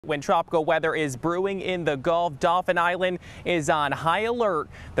When tropical weather is brewing in the Gulf, Dauphin Island is on high alert.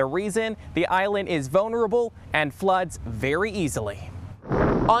 The reason: the island is vulnerable and floods very easily.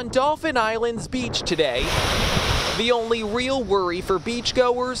 On Dauphin Island's beach today, the only real worry for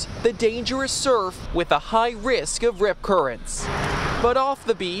beachgoers, the dangerous surf with a high risk of rip currents. But off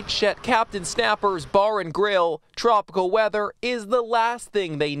the beach at Captain Snapper's Bar and Grill, tropical weather is the last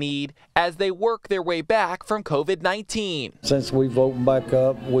thing they need as they work their way back from COVID-19. Since we've opened back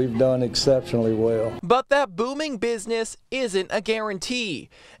up, we've done exceptionally well. But that booming business isn't a guarantee.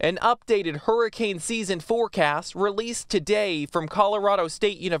 An updated hurricane season forecast released today from Colorado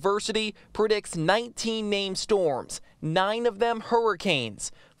State University predicts 19 named storms, 9 of them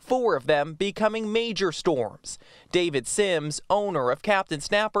hurricanes, 4 of them becoming major storms. David Sims, owner of Captain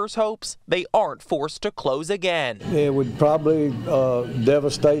Snapper's, hopes they aren't forced to close again. It would probably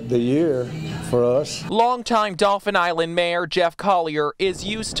devastate the year for us. Longtime Dauphin Island Mayor Jeff Collier is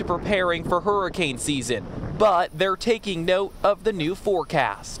used to preparing for hurricane season, but they're taking note of the new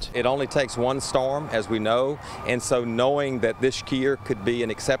forecast. It only takes one storm, as we know, and so knowing that this year could be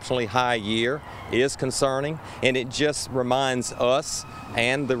an exceptionally high year is concerning, and it just reminds us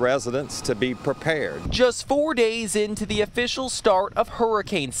and the residents to be prepared. Just 4 days into the official start of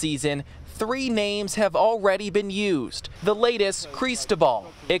hurricane season, 3 names have already been used. The latest,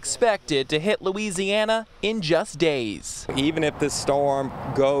 Cristobal, expected to hit Louisiana in just days. Even if this storm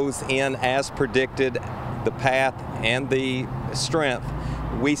goes in as predicted, the path and the strength,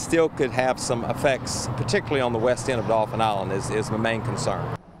 we still could have some effects, particularly on the west end of Dauphin Island, is the main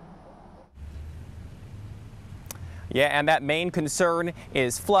concern. Yeah, and that main concern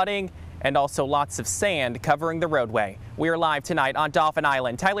is flooding and also lots of sand covering the roadway. We are live tonight on Dauphin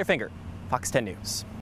Island. Tyler Finger, Fox 10 News.